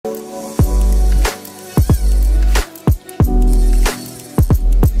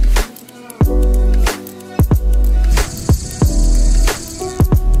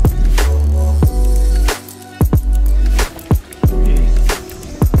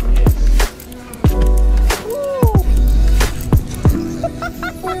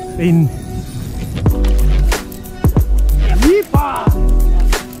in. Yeehaw!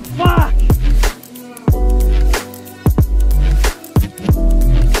 Fuck!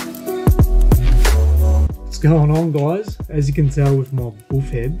 What's going on, guys? As you can tell with my buff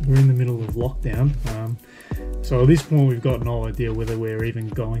head, we're in the middle of lockdown. So at this point we've got no idea whether we're even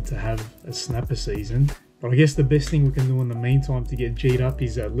going to have a snapper season. But I guess the best thing we can do in the meantime to get G'd up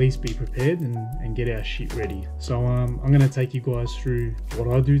is at least be prepared and get our shit ready. So I'm going to take you guys through what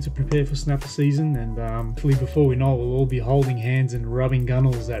I do to prepare for snapper season, and hopefully before we know it, we'll all be holding hands and rubbing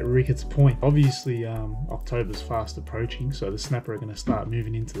gunnels at Ricketts Point. Obviously October's fast approaching, so the snapper are going to start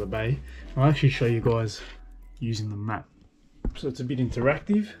moving into the bay. I'll actually show you guys using the map. So it's a bit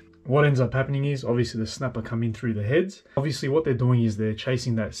interactive. What ends up happening is obviously the snapper come in through the heads. Obviously what they're doing is they're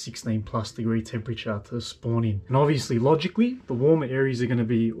chasing that 16+ degree temperature to spawn in. And obviously logically, the warmer areas are going to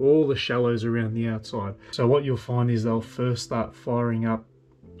be all the shallows around the outside. So what you'll find is they'll first start firing up,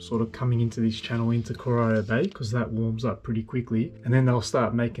 sort of coming into this channel into Corio Bay, because that warms up pretty quickly. And then they'll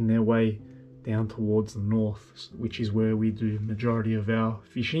start making their way down towards the north, which is where we do majority of our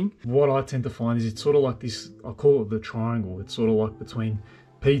fishing. What I tend to find is it's sort of like this, I call it the triangle. It's sort of like between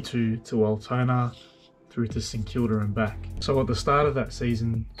P2 to Altona through to St Kilda and back. So at the start of that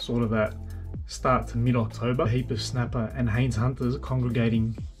season, sort of that start to mid-October, a heap of snapper and Haynes hunters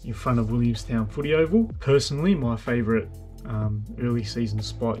congregating in front of Williamstown Footy Oval. Personally, my favourite early season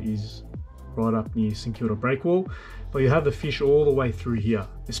spot is right up near St Kilda Breakwall, but you have the fish all the way through here,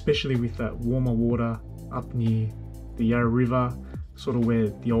 especially with that warmer water up near the Yarra River, sort of where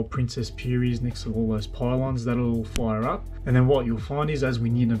the old Princess Pier is next to all those pylons. That'll all fire up. And then what you'll find is as we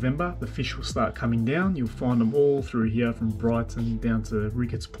near November, the fish will start coming down. You'll find them all through here from Brighton down to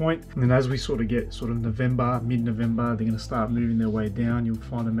Ricketts Point. And then as we sort of get sort of November, mid-November, they're going to start moving their way down. You'll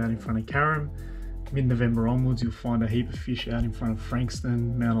find them out in front of Carrum. Mid-November onwards, you'll find a heap of fish out in front of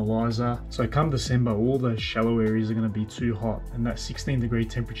Frankston, Mount Eliza. So come December, all those shallow areas are going to be too hot, and that 16 degree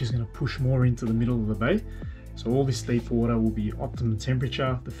temperature is going to push more into the middle of the bay. So all this deep water will be optimum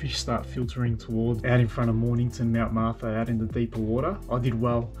temperature. The fish start filtering towards out in front of Mornington, Mount Martha, out in the deeper water. I did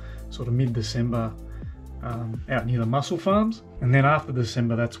well sort of mid-December out near the mussel farms, and then after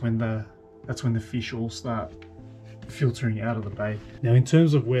December, that's when the fish all start filtering out of the bay. Now in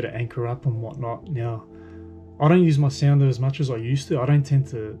terms of where to anchor up and whatnot, now I don't use my sounder as much as I used to. I don't tend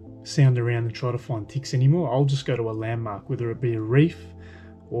to sound around and try to find ticks anymore. I'll just go to a landmark, whether it be a reef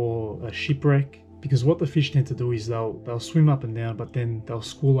or a shipwreck, because what the fish tend to do is they'll swim up and down, but then they'll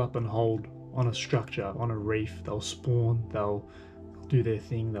school up and hold on a structure, on a reef. They'll spawn, they'll do their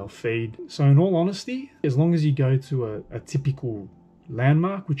thing, they'll feed. So in all honesty, as long as you go to a typical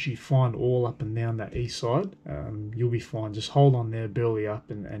landmark, which you find all up and down that east side, you'll be fine. Just hold on there, burley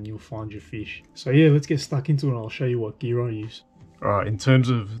up, and you'll find your fish. So yeah, let's get stuck into it and I'll show you what gear I use. Alright, in terms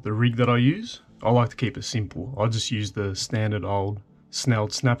of the rig that I use, I like to keep it simple. I just use the standard old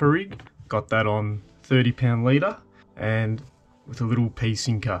snelled snapper rig. Got that on 30-pound leader and with a little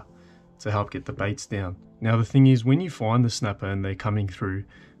P-sinker to help get the baits down. Now the thing is, when you find the snapper and they're coming through,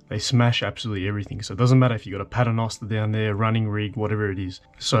 they smash absolutely everything. So it doesn't matter if you've got a paternoster down there, running rig, whatever it is.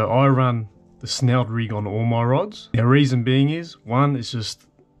 So I run the snelled rig on all my rods. Now reason being is, one, it's just,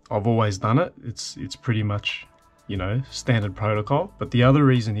 I've always done it. It's pretty much, you know, standard protocol. But the other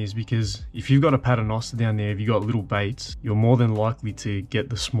reason is because if you've got a paternoster down there, if you've got little baits, you're more than likely to get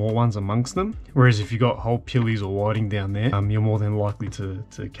the small ones amongst them. Whereas if you've got whole pillies or whiting down there, you're more than likely to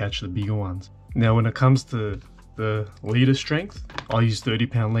catch the bigger ones. Now when it comes to the leader strength, I use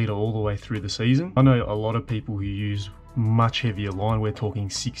 30-pound leader all the way through the season. I know a lot of people who use much heavier line. We're talking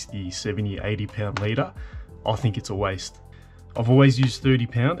 60, 70, 80-pound leader. I think it's a waste. I've always used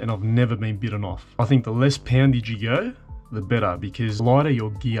 30-pound and I've never been bitten off. I think the less poundage you go, the better, because the lighter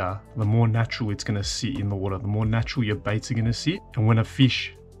your gear, the more natural it's going to sit in the water, the more natural your baits are going to sit. And when a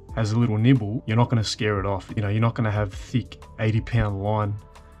fish has a little nibble, you're not going to scare it off. You know, you're not going to have thick 80-pound line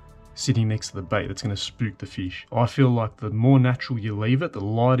sitting next to the bait that's going to spook the fish. I feel like the more natural you leave it, the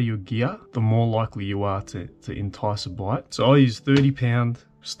lighter your gear, the more likely you are to entice a bite. So I use 30-pound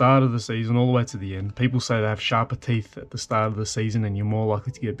start of the season all the way to the end. People say they have sharper teeth at the start of the season and you're more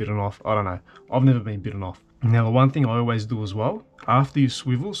likely to get bitten off. I don't know. I've never been bitten off. Now the one thing I always do as well, after you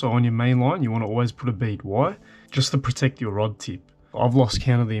swivel, so on your main line, you want to always put a bead. Why? Just to protect your rod tip. I've lost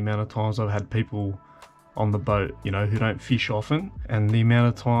count of the amount of times I've had people on the boat, you know, who don't fish often, and the amount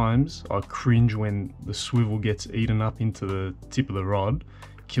of times I cringe when the swivel gets eaten up into the tip of the rod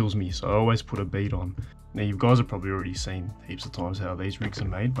kills me. So I always put a bead on. Now you guys have probably already seen heaps of times how these rigs are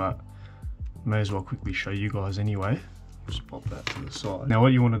made, but may as well quickly show you guys anyway. Just pop that to the side. Now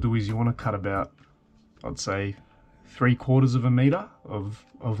what you want to do is you want to cut about, I'd say, 3/4 of a meter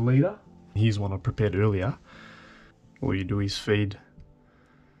of leader. Here's one I prepared earlier. All you do is feed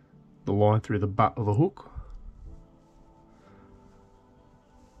the line through the butt of the hook.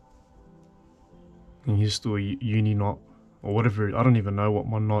 And you just do a uni knot or whatever. I don't even know what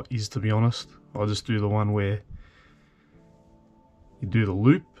my knot is, to be honest. I just do the one where you do the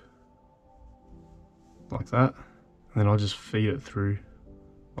loop like that, and then I just feed it through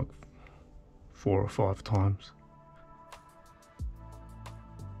like 4 or 5 times.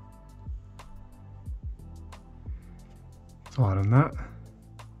 Tighten that,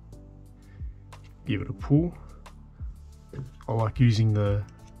 give it a pull. I like using the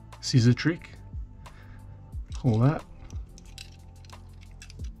scissor trick. Pull that,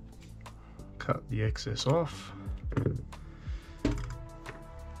 cut the excess off.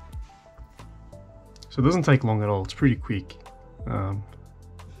 So it doesn't take long at all, it's pretty quick.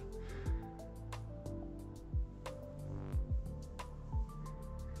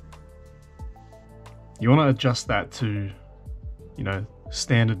 You want to adjust that to, you know,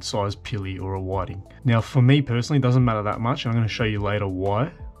 standard size pilly or a whiting. Now for me personally, it doesn't matter that much. I'm going to show you later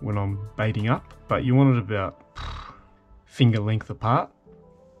why when I'm baiting up, but you want it about finger length apart.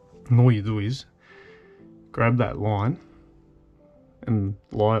 And all you do is grab that line and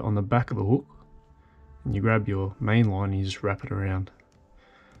lie it on the back of the hook, and you grab your main line and you just wrap it around.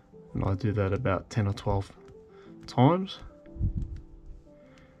 And I do that about 10 or 12 times.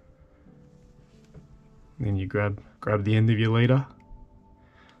 And then you grab the end of your leader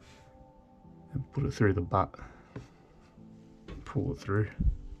and put it through the butt, pull it through,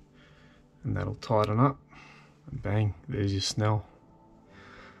 and that'll tighten up, and bang, there's your snell.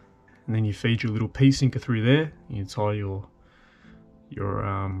 And then you feed your little P-sinker through there, and you tie your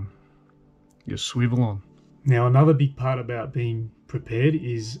swivel on. Now another big part about being prepared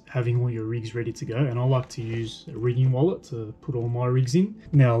is having all your rigs ready to go, and I like to use a rigging wallet to put all my rigs in.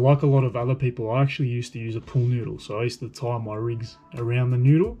 Now, like a lot of other people, I actually used to use a pull noodle, so I used to tie my rigs around the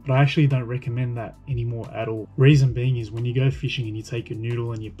noodle, but I actually don't recommend that anymore at all. Reason being is when you go fishing and you take your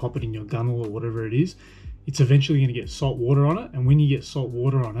noodle and you pop it in your gunnel or whatever it is, it's eventually going to get salt water on it, and when you get salt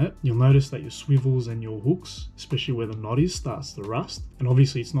water on it, you'll notice that your swivels and your hooks, especially where the knot is, starts to rust, and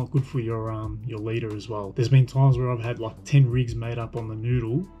obviously it's not good for your leader as well. There's been times where I've had like 10 rigs made up on the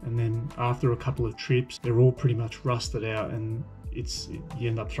noodle, and then after a couple of trips they're all pretty much rusted out, and you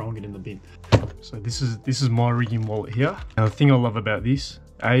end up throwing it in the bin. So this is my rigging wallet here. Now the thing I love about this,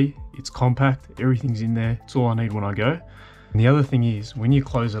 it's compact, everything's in there, it's all I need when I go. And the other thing is, when you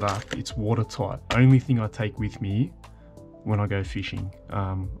close it up, it's watertight. Only thing I take with me when I go fishing.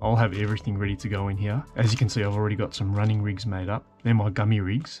 I'll have everything ready to go in here. As you can see, I've already got some running rigs made up. They're my gummy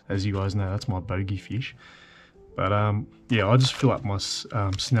rigs. As you guys know, that's my bogey fish. But yeah, I just fill up my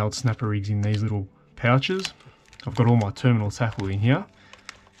snelled snapper rigs in these little pouches. I've got all my terminal tackle in here.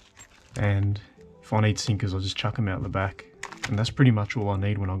 And if I need sinkers, I'll just chuck them out the back. And that's pretty much all I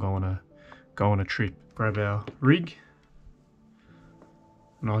need when I go on a trip. Grab our rig.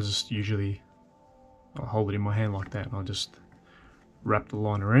 And I'll hold it in my hand like that, and I'll just wrap the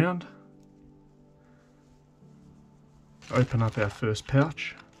line around. Open up our first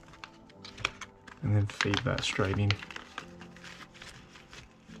pouch, and then feed that straight in.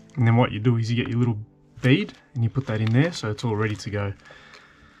 And then what you do is you get your little bead, and you put that in there, so it's all ready to go.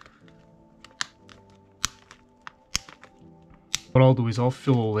 What I'll do is I'll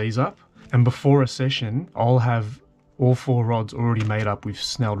fill all these up, and before a session, I'll have all 4 rods already made up with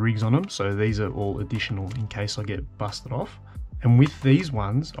snelled rigs on them, so these are all additional in case I get busted off. And with these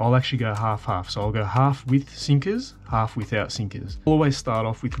ones, I'll actually go half-half, so I'll go half with sinkers, half without sinkers. I'll always start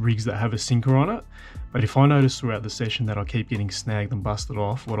off with rigs that have a sinker on it, but if I notice throughout the session that I keep getting snagged and busted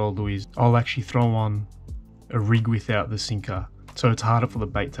off, what I'll do is I'll actually throw on a rig without the sinker, so it's harder for the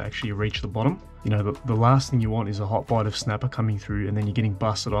bait to actually reach the bottom. You know, the last thing you want is a hot bite of snapper coming through and then you're getting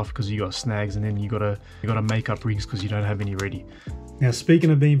busted off because you got snags, and then you gotta make up rigs because you don't have any ready. Now, speaking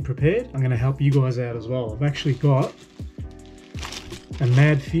of being prepared, I'm gonna help you guys out as well. I've actually got a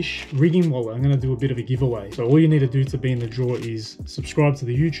Mad Fish rigging wallet. I'm gonna do a bit of a giveaway. So all you need to do to be in the draw is subscribe to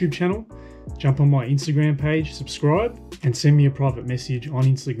the YouTube channel, jump on my Instagram page, subscribe, and send me a private message on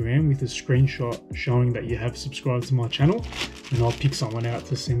Instagram with a screenshot showing that you have subscribed to my channel, and I'll pick someone out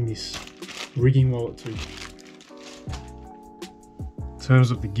to send this rigging wallet to. In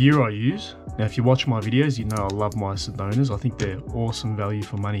terms of the gear I use, now if you watch my videos, you know I love my Sedonas. I think they're awesome value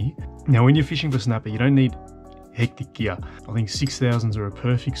for money. Now when you're fishing for snapper, you don't need hectic gear. I think 6000s are a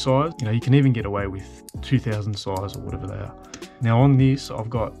perfect size. You know, you can even get away with 2000 size or whatever they are. Now on this, I've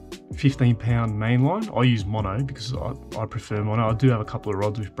got 15-pound main line. I use mono because I prefer mono. I do have a couple of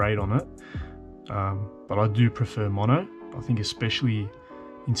rods with braid on it. but I do prefer mono. I think especially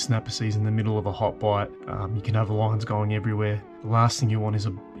in snapper season, in the middle of a hot bite, you can have lines going everywhere. The last thing you want is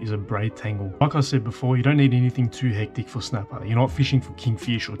a braid tangle. Like I said before, you don't need anything too hectic for snapper. You're not fishing for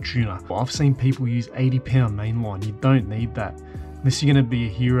kingfish or tuna. I've seen people use 80-pound mainline. You don't need that. Unless you're going to be a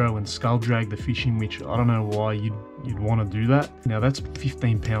hero and skull drag the fishing, which I don't know why you'd want to do that. Now that's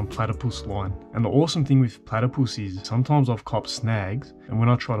 15-pound platypus line. And the awesome thing with platypus is sometimes I've copped snags, and when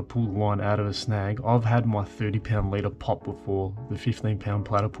I try to pull the line out of a snag, I've had my 30-pound leader pop before the 15-pound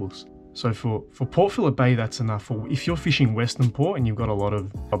platypus. So for Port Phillip Bay, that's enough. For if you're fishing Western Port and you've got a lot of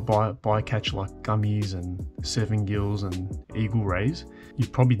bycatch like gummies and 7 gills and eagle rays, you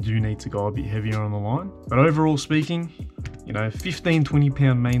probably do need to go a bit heavier on the line. But overall speaking, you know,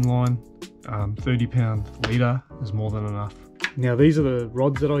 15-20-pound main line, 30-pound leader is more than enough. Now these are the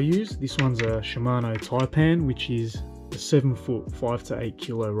rods that I use. This one's a Shimano Taipan, which is a 7-foot 5 to 8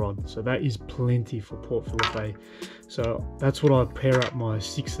 kilo rod. So that is plenty for Port Phillip Bay. So that's what I pair up my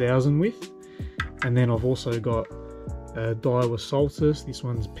 6000 with. And then I've also got a Daiwa Saltus. This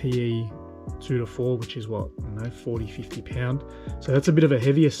one's PE 2 to 4, which is what, I don't know, 40-50 pound. So that's a bit of a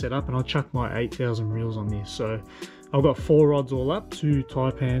heavier setup, and I chuck my 8000 reels on this. So I've got 4 rods all up, 2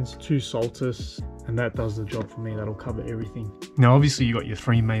 Taipans, 2 Saltus, and that does the job for me. That'll cover everything. Now obviously you got your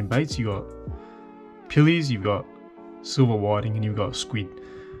 3 main baits. You got pillies, you've got silver whiting, and you've got squid.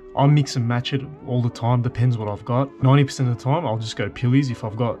 I mix and match it all the time, depends what I've got. 90% of the time I'll just go pillies. If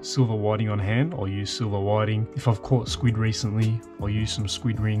I've got silver whiting on hand, I'll use silver whiting. If I've caught squid recently, I'll use some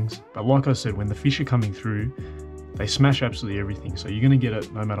squid rings. But like I said, when the fish are coming through, they smash absolutely everything. So you're gonna get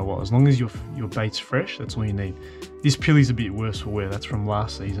it no matter what. As long as your bait's fresh, that's all you need. This pilly's a bit worse for wear, that's from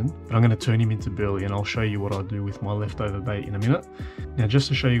last season. But I'm gonna turn him into burley, and I'll show you what I do with my leftover bait in a minute. Now just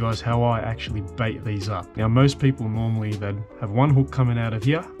to show you guys how I actually bait these up. Now most people normally, they'd have one hook coming out of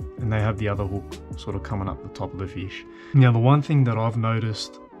here, and they have the other hook sort of coming up the top of the fish. Now the one thing that I've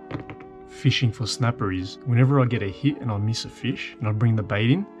noticed fishing for snapper is, whenever I get a hit and I miss a fish, and I bring the bait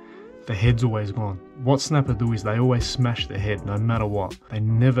in, the head's always gone. What snapper do is they always smash the head no matter what. They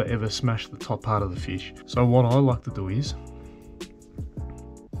never ever smash the top part of the fish. So what I like to do is,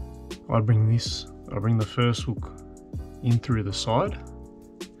 I bring the first hook in through the side,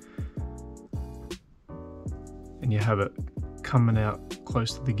 and you have it coming out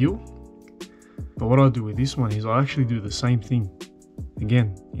close to the gill. But what I do with this one is I actually do the same thing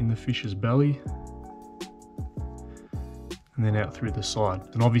again in the fish's belly, and then out through the side.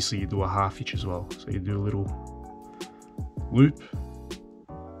 And obviously you do a half hitch as well. So you do a little loop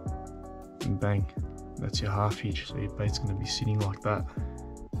and bang, that's your half hitch. So your bait's gonna be sitting like that.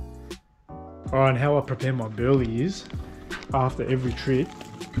 All right, and how I prepare my burley is, after every trip,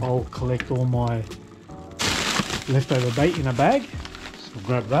 I'll collect all my leftover bait in a bag. So I'll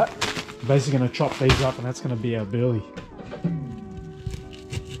grab that. I'm basically gonna chop these up, and that's gonna be our burley.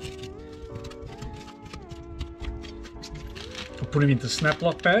 Put them into snap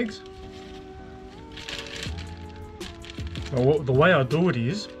lock bags. The way I do it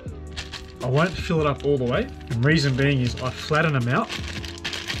is, I won't fill it up all the way. And reason being is I flatten them out.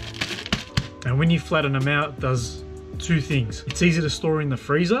 And when you flatten them out, it does 2 things. It's easy to store in the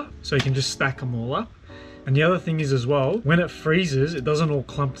freezer, so you can just stack them all up. And the other thing is as well, when it freezes, it doesn't all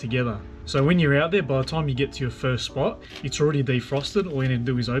clump together. So when you're out there, by the time you get to your first spot, it's already defrosted. All you need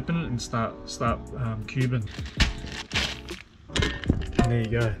to do is open it and start cubing. And there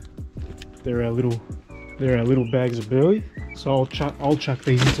you go. They're our little bags of burley. So I'll chuck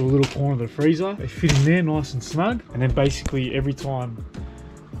these into a little corner of the freezer. They fit in there nice and snug. And then basically every time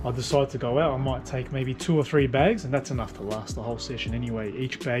I decide to go out, I might take maybe 2 or 3 bags, and that's enough to last the whole session anyway.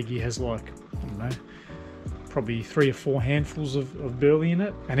 Each baggie has like, I don't know, probably 3 or 4 handfuls of burley in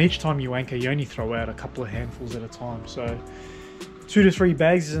it. And each time you anchor, you only throw out a couple of handfuls at a time. So 2 to 3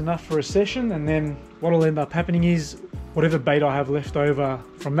 bags is enough for a session. And then what'll end up happening is, whatever bait I have left over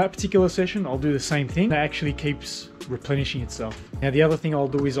from that particular session, I'll do the same thing. It actually keeps replenishing itself. Now the other thing I'll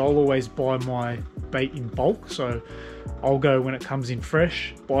do is I'll always buy my bait in bulk. So I'll go when it comes in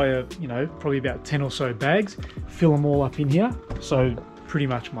fresh, buy probably about 10 or so bags, fill them all up in here. So pretty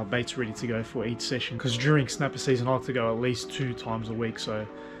much my bait's ready to go for each session. Because during snapper season, I like to go at least 2 times a week. So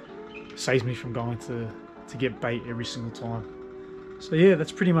it saves me from going to get bait every single time. So yeah,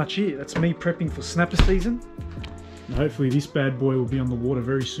 that's pretty much it. That's me prepping for snapper season. And hopefully this bad boy will be on the water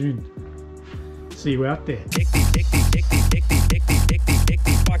very soon. See you out there.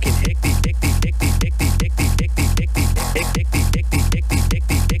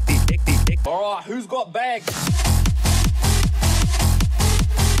 Alright, who's got bags?